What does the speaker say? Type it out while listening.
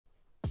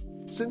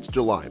Since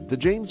July, the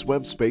James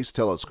Webb Space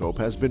Telescope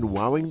has been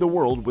wowing the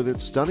world with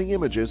its stunning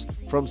images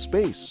from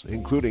space,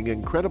 including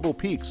incredible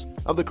peaks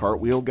of the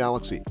Cartwheel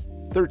Galaxy,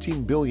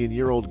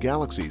 13-billion-year-old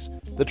galaxies,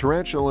 the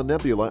Tarantula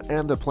Nebula,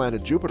 and the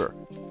planet Jupiter.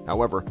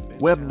 However,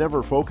 Webb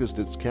never focused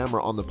its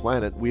camera on the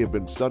planet we have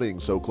been studying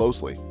so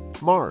closely,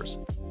 Mars.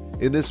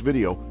 In this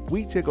video,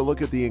 we take a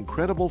look at the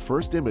incredible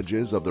first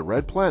images of the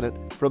red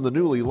planet from the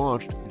newly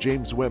launched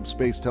James Webb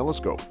Space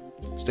Telescope.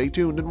 Stay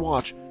tuned and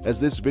watch, as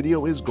this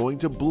video is going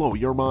to blow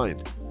your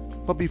mind.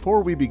 But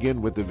before we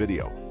begin with the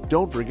video,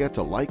 don't forget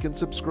to like and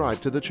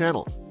subscribe to the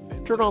channel.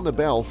 Turn on the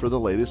bell for the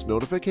latest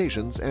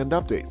notifications and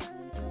updates.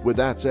 With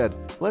that said,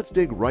 let's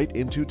dig right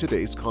into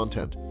today's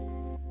content.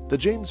 The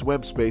James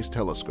Webb Space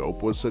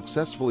Telescope was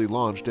successfully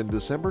launched in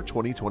December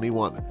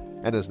 2021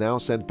 and has now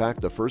sent back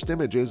the first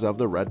images of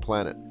the red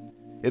planet.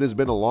 It has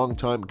been a long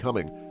time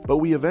coming, but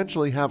we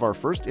eventually have our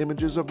first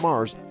images of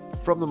Mars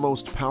from the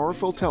most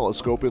powerful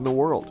telescope in the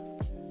world.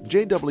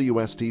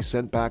 JWST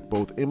sent back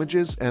both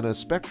images and a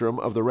spectrum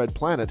of the red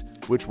planet,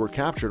 which were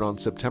captured on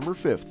September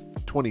 5,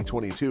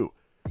 2022.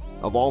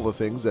 Of all the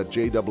things that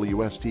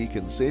JWST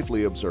can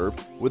safely observe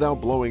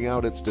without blowing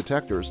out its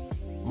detectors,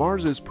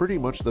 Mars is pretty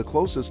much the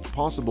closest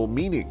possible,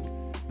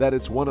 meaning that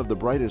it's one of the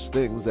brightest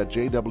things that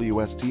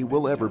JWST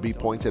will ever be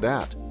pointed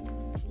at.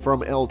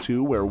 From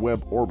L2, where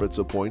Webb orbits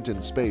a point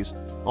in space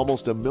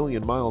almost 1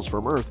 million miles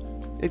from Earth,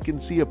 it can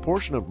see a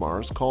portion of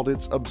Mars called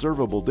its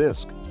observable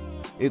disk.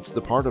 It's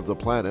the part of the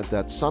planet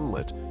that's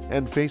sunlit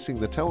and facing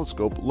the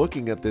telescope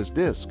looking at this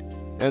disk,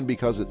 and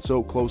because it's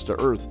so close to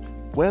Earth,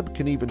 Webb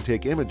can even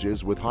take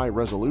images with high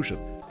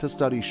resolution to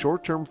study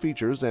short-term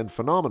features and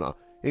phenomena,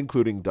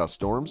 including dust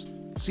storms,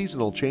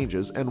 seasonal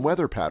changes, and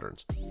weather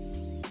patterns.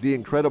 The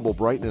incredible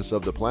brightness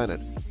of the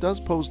planet does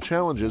pose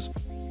challenges,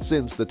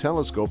 since the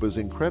telescope is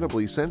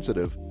incredibly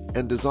sensitive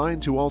and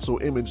designed to also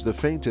image the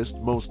faintest,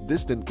 most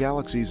distant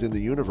galaxies in the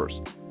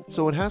universe.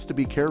 So it has to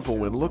be careful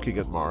when looking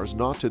at Mars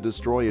not to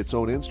destroy its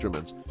own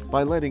instruments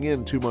by letting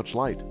in too much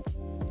light.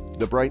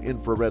 The bright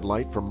infrared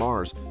light from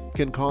Mars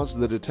can cause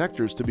the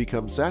detectors to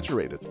become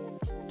saturated.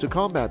 To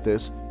combat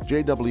this,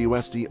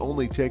 JWST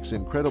only takes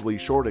incredibly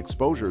short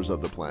exposures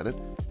of the planet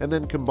and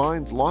then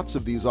combines lots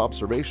of these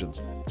observations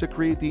to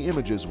create the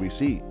images we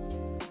see.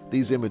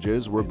 These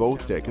images were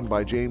both taken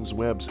by James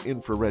Webb's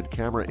infrared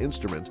camera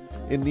instrument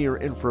in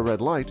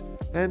near-infrared light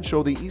and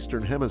show the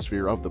eastern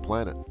hemisphere of the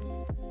planet.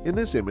 In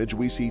this image,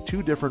 we see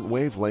two different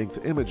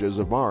wavelength images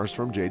of Mars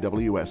from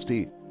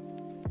JWST.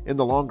 In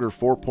the longer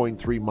 4.3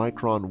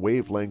 micron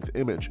wavelength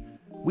image,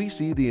 we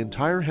see the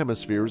entire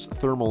hemisphere's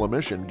thermal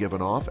emission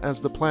given off as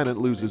the planet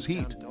loses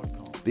heat.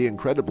 The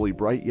incredibly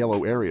bright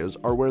yellow areas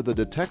are where the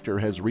detector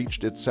has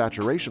reached its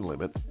saturation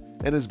limit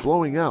and is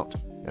blowing out,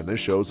 and this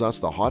shows us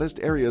the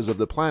hottest areas of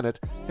the planet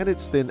and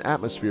its thin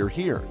atmosphere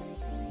here.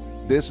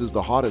 This is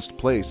the hottest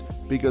place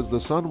because the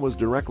sun was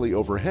directly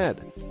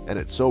overhead, and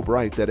it's so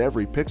bright that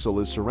every pixel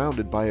is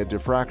surrounded by a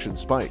diffraction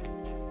spike.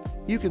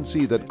 You can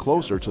see that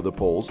closer to the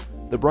poles,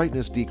 the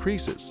brightness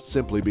decreases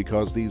simply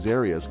because these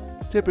areas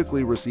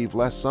typically receive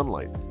less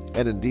sunlight,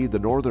 and indeed the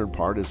northern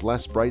part is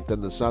less bright than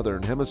the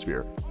southern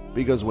hemisphere,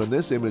 because when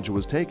this image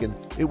was taken,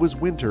 it was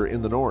winter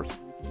in the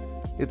north.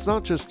 It's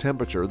not just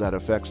temperature that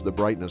affects the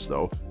brightness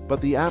though, but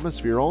the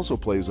atmosphere also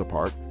plays a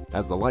part,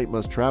 as the light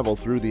must travel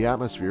through the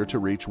atmosphere to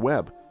reach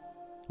Webb.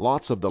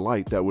 Lots of the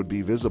light that would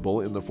be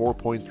visible in the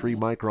 4.3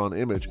 micron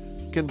image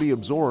can be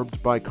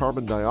absorbed by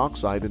carbon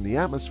dioxide in the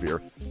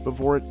atmosphere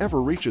before it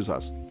ever reaches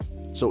us.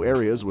 So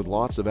areas with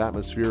lots of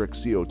atmospheric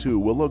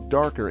CO2 will look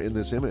darker in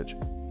this image.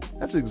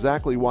 That's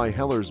exactly why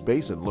Heller's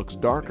Basin looks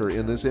darker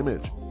in this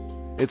image.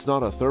 It's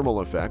not a thermal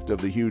effect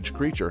of the huge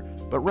creature,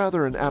 but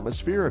rather an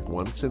atmospheric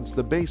one, since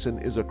the basin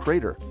is a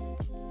crater.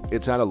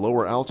 It's at a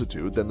lower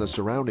altitude than the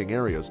surrounding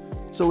areas,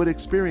 so it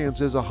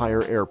experiences a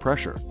higher air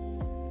pressure.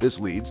 This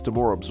leads to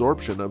more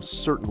absorption of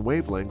certain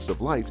wavelengths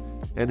of light,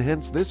 and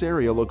hence this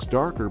area looks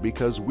darker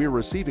because we're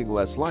receiving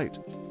less light.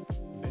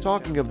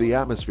 Talking of the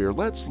atmosphere,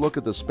 let's look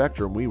at the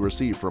spectrum we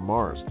receive from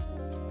Mars.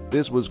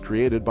 This was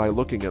created by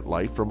looking at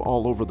light from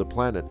all over the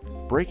planet,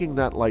 breaking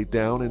that light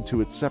down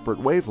into its separate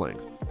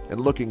wavelength, and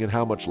looking at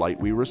how much light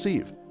we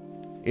receive.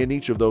 In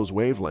each of those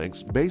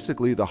wavelengths,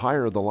 basically the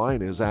higher the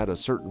line is at a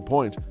certain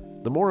point,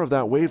 the more of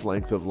that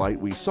wavelength of light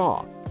we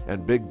saw,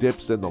 and big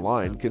dips in the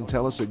line can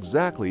tell us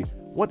exactly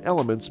what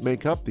elements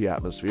make up the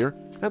atmosphere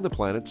and the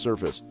planet's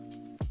surface.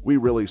 We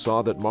really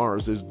saw that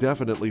Mars is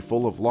definitely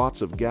full of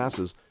lots of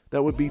gases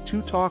that would be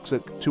too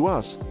toxic to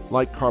us,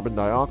 like carbon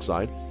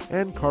dioxide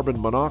and carbon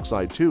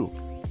monoxide too.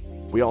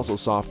 We also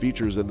saw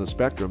features in the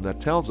spectrum that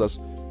tells us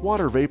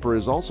water vapor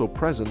is also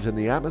present in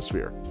the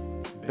atmosphere.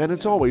 And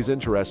it's always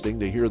interesting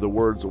to hear the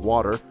words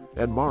water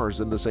and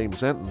Mars in the same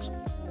sentence.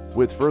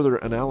 With further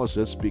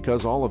analysis,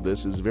 because all of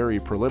this is very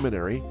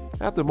preliminary,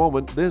 at the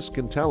moment this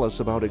can tell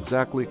us about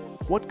exactly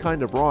what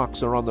kind of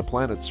rocks are on the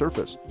planet's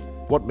surface,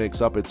 what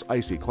makes up its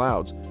icy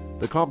clouds,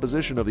 the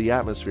composition of the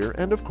atmosphere,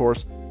 and of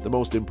course, the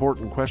most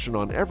important question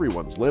on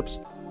everyone's lips,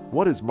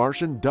 what is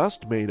Martian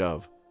dust made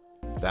of?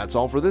 That's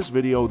all for this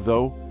video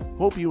though.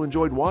 Hope you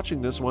enjoyed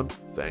watching this one.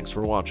 Thanks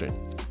for watching.